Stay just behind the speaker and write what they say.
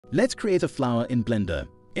Let's create a flower in Blender.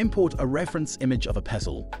 Import a reference image of a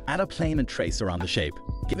petal. Add a plane and trace around the shape.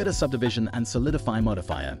 Give it a subdivision and solidify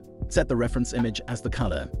modifier. Set the reference image as the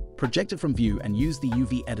color. Project it from view and use the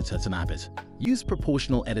UV editor to map it. Use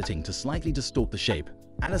proportional editing to slightly distort the shape.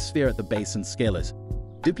 Add a sphere at the base and scale it.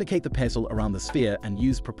 Duplicate the petal around the sphere and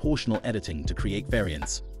use proportional editing to create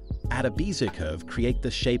variants. Add a Bezier curve, create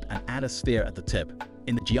the shape and add a sphere at the tip.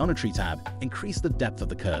 In the Geometry tab, increase the depth of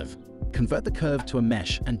the curve. Convert the curve to a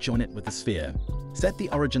mesh and join it with the sphere. Set the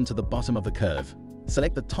origin to the bottom of the curve.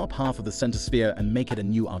 Select the top half of the center sphere and make it a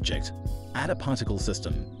new object. Add a particle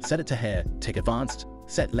system. Set it to hair, tick advanced,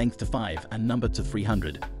 set length to 5 and number to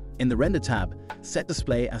 300. In the Render tab, set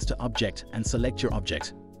display as to object and select your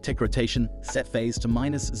object. Tick rotation, set phase to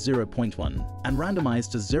 -0.1 and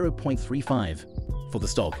randomize to 0.35. For the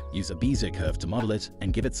stalk, use a Bezier curve to model it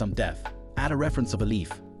and give it some depth. Add a reference of a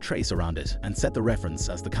leaf, trace around it and set the reference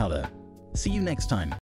as the color. See you next time.